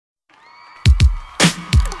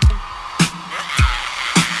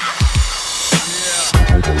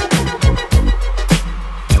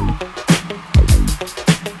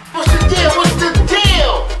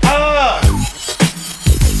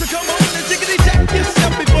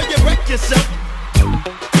yourself.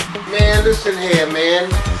 Man, listen here,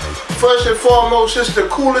 man. First and foremost, it's the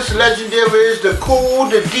coolest legendary is the Kool,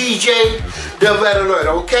 the DJ, the RedAlert,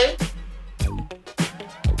 okay?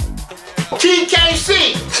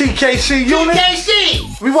 TKC. TKC-UNIT?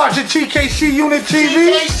 TKC. We watching TKC-UNIT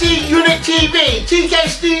TV? TKC-UNIT TV.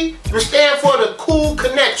 TKC will stand for the Kool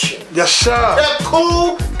Connection. Yes, sir. The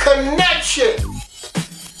Kool Connection.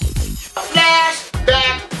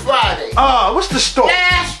 Flashback Friday. What's the story?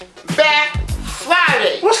 Flashback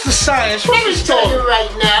Friday. What's the science? Let me tell you right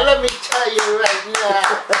now. Let me tell you right now.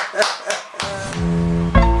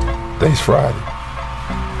 Today's Friday.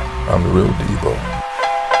 I'm the real Debo.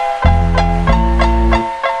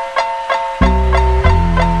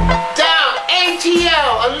 Down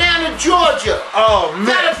ATL, Atlanta, Georgia. Oh, man.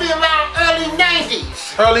 Gotta be around early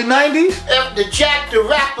 90s. Early 90s? At the Jack the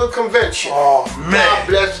Rapper convention. Oh, man. God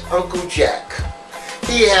bless Uncle Jack.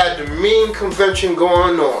 He had the mean convention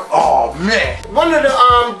going on. Oh, man. One of the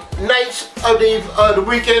nights of the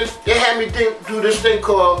weekend, they had me do this thing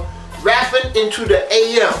called Rapping into the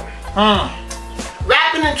AM.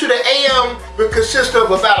 Rapping into the AM would consist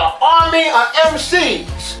of about an army of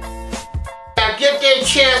MCs. I get their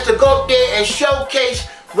chance to go up there and showcase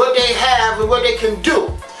what they have and what they can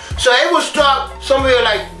do. So it would start somewhere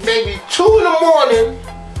like maybe 2 in the morning,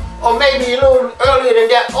 or maybe a little earlier than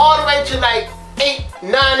that, all the way to like 8,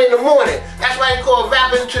 9 in the morning. That's why they call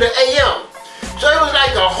rapping to the AM. So it was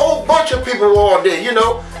like a whole bunch of people all there, you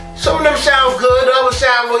know. Some of them sound good, others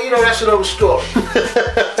sound, well, you know, that's another story. So,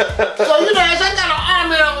 you know, as I got an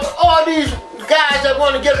army of all these guys that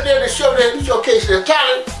want to get up there to showcase their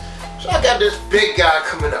talent, so I got this big guy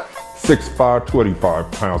coming up. 6'5",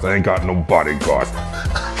 25 pounds. I ain't got no bodyguard.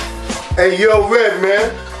 Hey, yo, Red,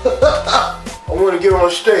 man. I want to get on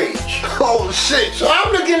stage. Oh, shit. So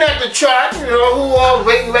I'm looking at the chart, you know, who all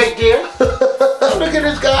waiting right there. I'm looking at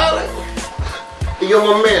this guy like, hey, yo,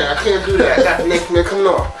 my man, I can't do that. I got the next man coming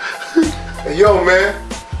on. Hey, yo, man,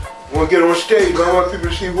 I want to get on stage, but I want people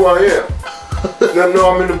to see who I am. Let them know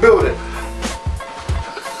I'm in the building.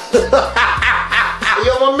 Hey,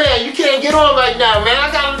 yo, my man, you can't get on right now, man.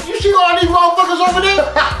 You see all these motherfuckers over there?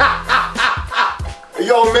 Hey,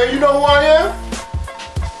 yo, man, you know who I am?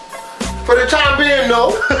 For the time being,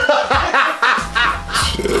 no.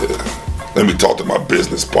 Shit. Let me talk to my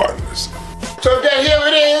business partners. So then here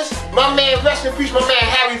it is, my man, rest in peace, my man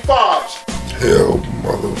Harry Forbes. Hell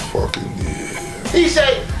motherfucking yeah. He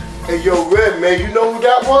said, hey yo, Red, man, you know who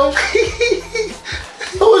that was?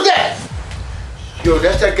 Who was that? Yo,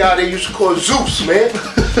 that's that guy they used to call ZEUS, man.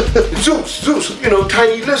 Zeus, you know,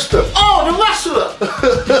 Tiny Lister. Oh, the wrestler.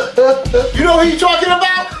 You know who you talking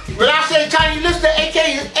about? When I say Tiny Lister,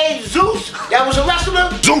 aka Zeus, that was a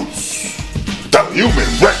wrestler? ZEUS, the human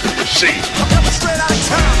wrecking machine.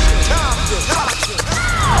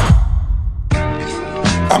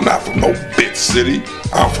 I'm not from no big city.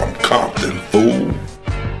 I'm from Compton, fool.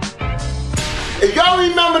 If y'all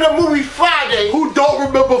remember the movie Friday. Who don't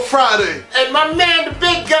remember Friday? And my man, the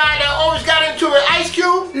big guy that always got into it, Ice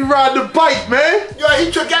Cube. He ride the bike, man. Yo, he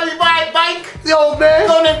took everybody's bike. Yo, man.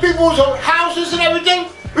 Going in people's houses and everything.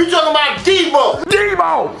 We talking about Debo.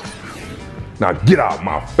 Debo! Now get out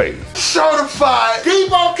my face. Certified.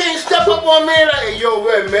 Debo can't step up on me like, hey, yo,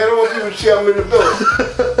 Red, man, I don't want people to see I'm in the building.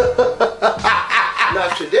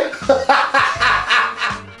 Not today.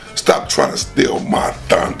 Stop trying to steal my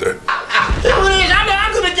thunder. Here it is. I know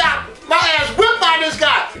I'm gonna get my ass whipped by this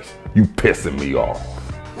guy. You pissing me off.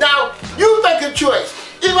 Now, you make a choice.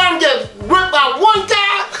 Either I'm gonna get whipped by one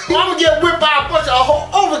guy, or I'm gonna get whipped by a bunch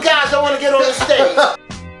of other guys that want to get on the stage.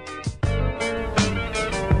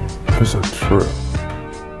 It's a trip.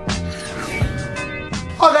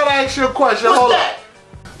 I gotta ask you a question. What's Hold that?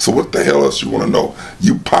 So what the hell else you want to know?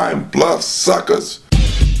 You Pine Bluff suckers?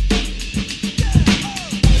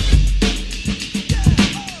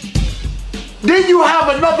 Did you have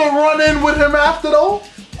another run-in with him after though?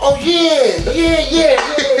 Oh yeah.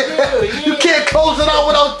 You can't close it out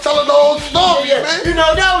without telling the whole story, man. You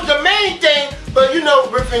know, that was the main thing, but you know,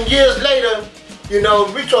 within years later, you know,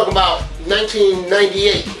 we talking about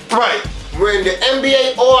 1998. Right. When the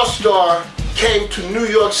NBA All-Star came to New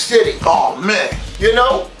York City. Oh, man. You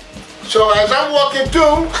know? So as I'm walking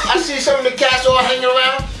through, I see some of the cats all hanging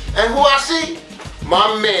around, and who I see?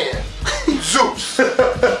 My man, Zeus.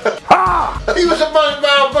 He was around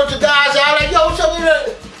a bunch of guys, I was like, yo, what's up with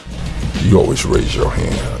that? You always raise your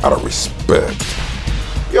hand out of respect.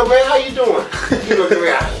 Yo, man, how you doing? You looking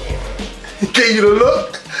around. Give you the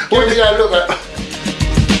look? What did I look like?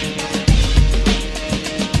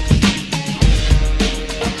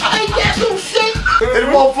 I ain't got some shit. And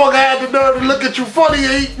the motherfucker had the nerve to look at you funny,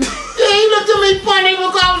 ain't? Yeah, he looked at me funny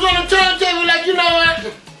because I was on the turntable like, you know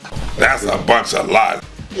what? That's a bunch of lies.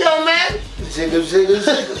 Yo, man. Zigga, zigga,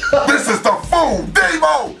 zigga. This is the fool,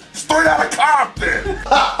 Devo, straight out of Compton.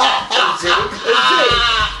 Zigga,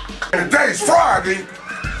 zigga. And today's Friday,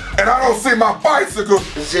 and I don't see my bicycle.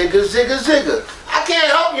 Zigga, zigga, zigga. I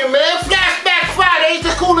can't help you, man. Flashback Friday is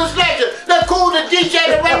the coolest legend. The Kool, the DJ,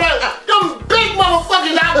 the RedAlert. Them big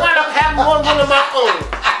motherfuckers, I wind up having one of my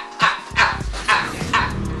own.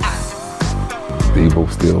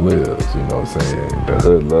 Devo still lives, you know what I'm saying? The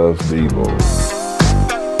hood loves Devo.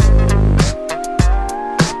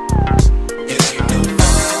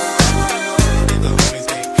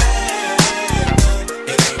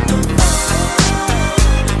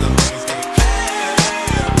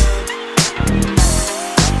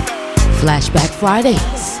 Flashback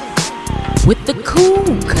Fridays with the Kool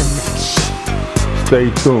Connection.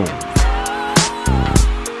 Stay tuned.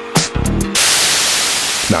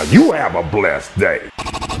 Now you have a blessed day.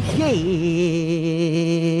 Yeah.